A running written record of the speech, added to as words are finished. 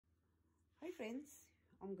friends,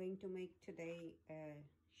 I'm going to make today a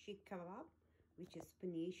seekh kabab, which is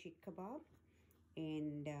paneer seekh kebab.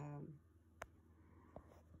 And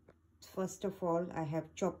first of all, I have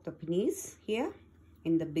chopped the paneers here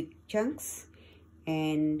in the big chunks.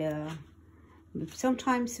 And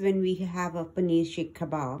sometimes when we have a paneer seekh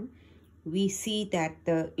kebab, we see that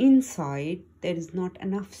the inside there is not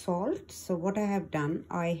enough salt. So what I have done,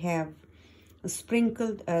 I have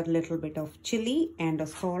sprinkled a little bit of chili and a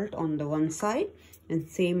salt on the one side, and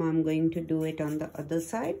same I'm going to do it on the other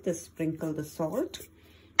side. Just sprinkle the salt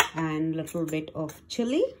and little bit of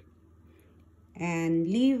chili and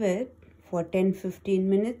leave it for 10-15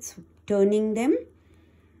 minutes, turning them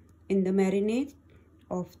in the marinade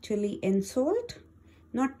of chili and salt.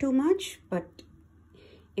 Not too much, but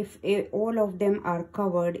if all of them are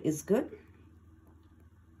covered is good.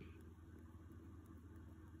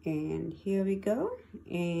 And here we go,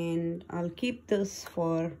 and I'll keep this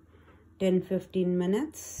for 10-15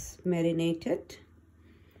 minutes marinated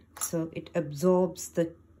so it absorbs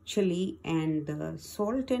the chili and the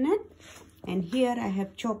salt in it. And here I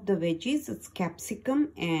have chopped the veggies. It's capsicum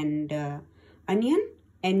and onion.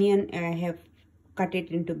 I have cut it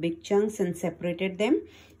into big chunks and separated them.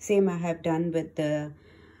 Same I have done with the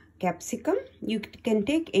capsicum. You can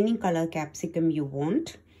take any color capsicum you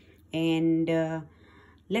want, and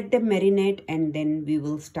let them marinate, and then we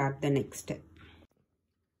will start the next step.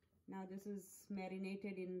 Now this is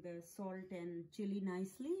marinated in the salt and chili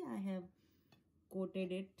nicely. I have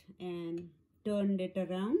coated it and turned it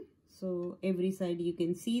around, so every side you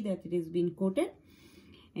can see that it has been coated.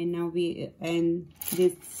 And now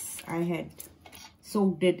this I had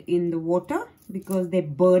soaked it in the water because they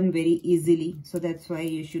burn very easily, so that's why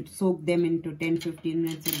you should soak them into 10-15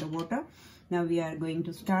 minutes in the water. Now we are going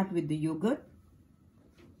to start with the yogurt.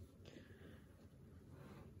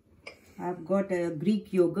 I've got a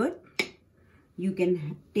Greek yogurt. You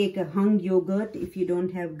can take a hung yogurt if you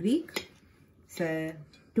don't have Greek. So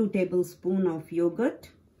 2 tablespoons of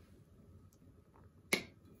yogurt.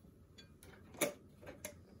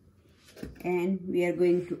 And we are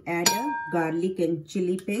going to add a garlic and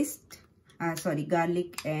chili paste.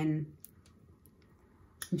 Garlic and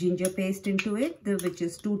ginger paste into it, which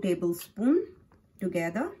is 2 tablespoons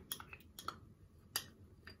together.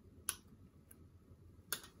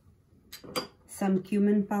 Some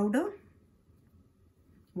cumin powder,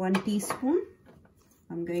 1 teaspoon.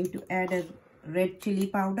 I'm going to add a red chili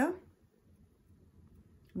powder,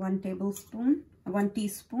 1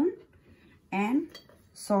 teaspoon, and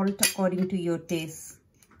salt according to your taste.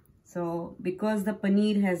 So because the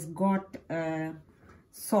paneer has got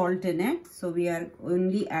salt in it, so we are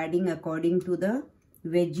only adding according to the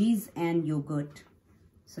veggies and yogurt.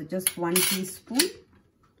 So just 1 teaspoon.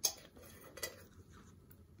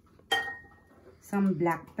 Some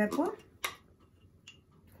black pepper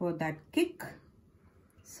for that kick.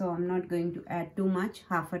 So I'm not going to add too much,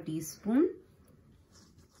 half a teaspoon.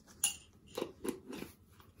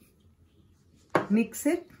 Mix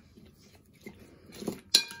it.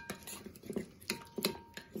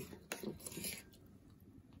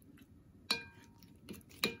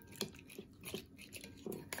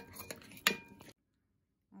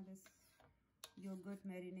 Now this yogurt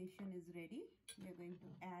marination is ready. We are going to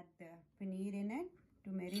add the paneer in it to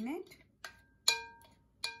marinate.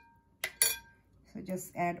 So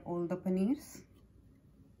just add all the paneers.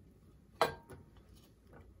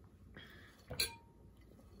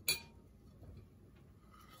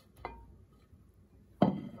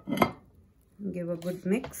 Give a good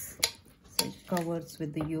mix so it covers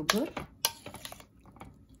with the yogurt.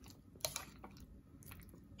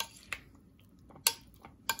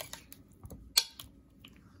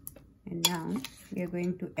 And now we are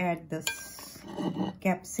going to add this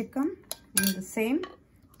capsicum in the same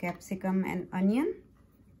capsicum and onion.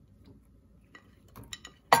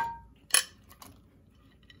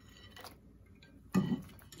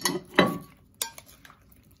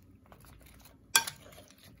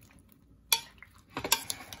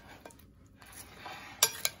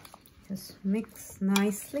 Just mix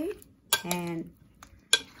nicely. And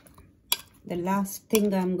the last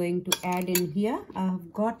thing I'm going to add in here,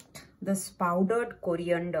 I've got this powdered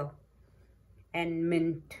coriander and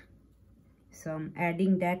mint. So I'm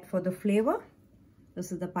adding that for the flavor.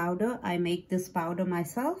 This is the powder. I make this powder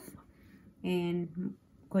myself, and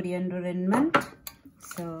coriander and mint.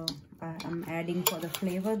 So I'm adding for the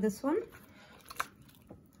flavor this one.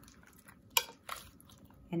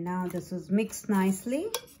 And now this is mixed nicely.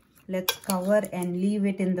 Let's cover and leave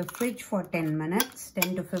it in the fridge for 10 minutes,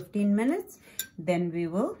 10 to 15 minutes. Then we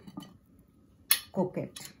will cook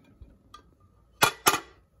it.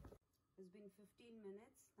 It's been 15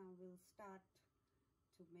 minutes. Now we'll start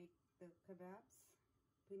to make the kebabs,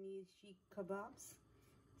 Paneer seekh kebabs.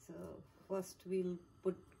 So first we'll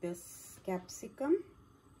put this capsicum,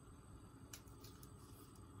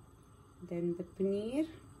 then the paneer,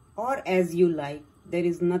 or as you like. There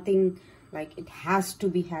is nothing like it has to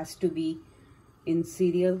be in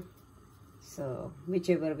cereal. So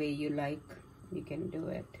whichever way you like, you can do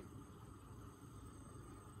it.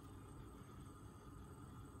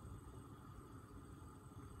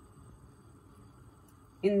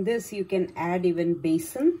 In this you can add even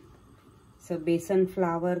besan. So besan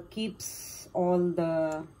flour keeps all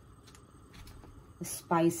the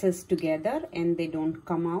spices together and they don't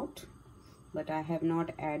come out. But I have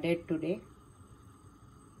not added today.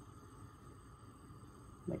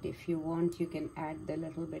 But if you want, you can add the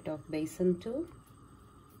little bit of besan too.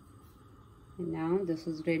 And now this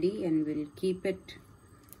is ready, and we'll keep it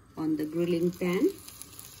on the grilling pan.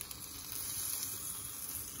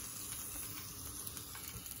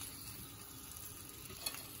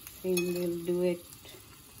 And we'll do it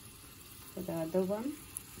for the other one.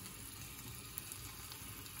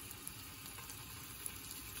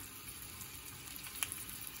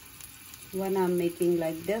 One I'm making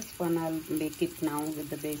like this, one I'll make it now with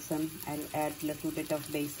the besan. I'll add little bit of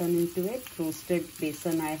besan into it. Roasted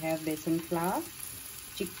besan, I have besan flour,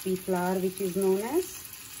 chickpea flour which is known as.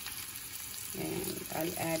 And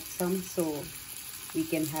I'll add some so we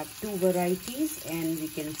can have two varieties and we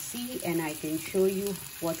can see, and I can show you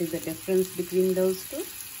what is the difference between those two.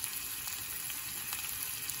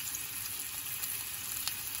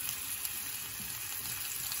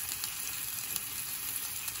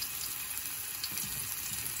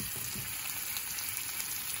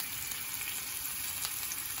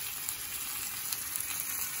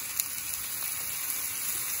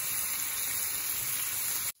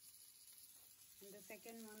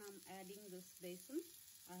 Second one, I'm adding this besan.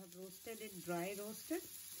 I have roasted it, dry roasted,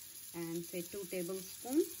 and say 2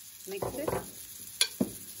 tablespoons. Mix it.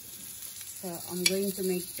 So I'm going to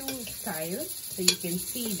make 2 styles so you can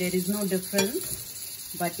see there is no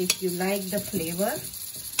difference. But if you like the flavor,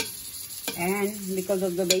 and because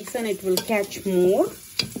of the besan it will catch more.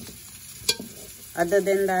 Other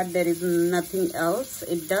than that, there is nothing else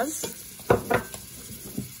it does.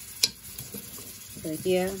 So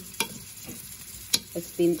here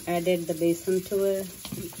it's been added the besan to it,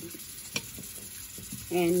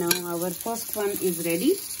 and now our first one is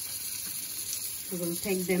ready. We will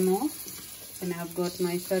take them off, and I've got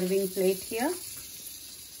my serving plate here.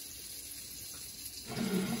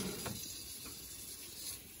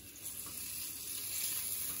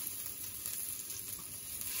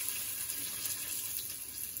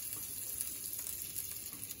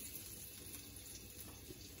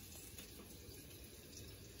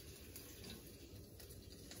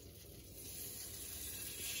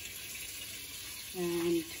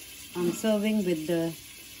 And I'm serving with the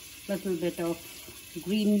little bit of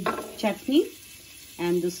green chutney,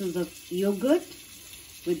 and this is the yogurt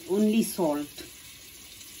with only salt,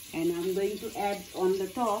 and I'm going to add on the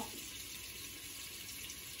top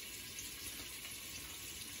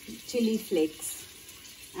chili flakes,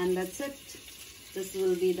 and that's it. This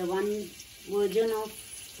will be the one version of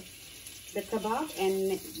the kebab,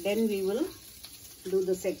 and then we will do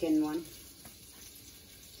the second one.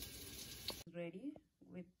 Ready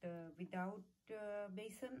with without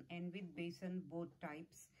besan and with besan, both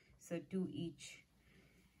types, so 2 each.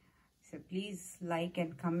 So please like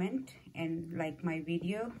and comment, and like my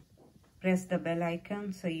video, press the bell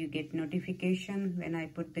icon so you get notification when I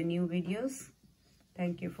put the new videos.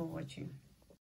 Thank you for watching.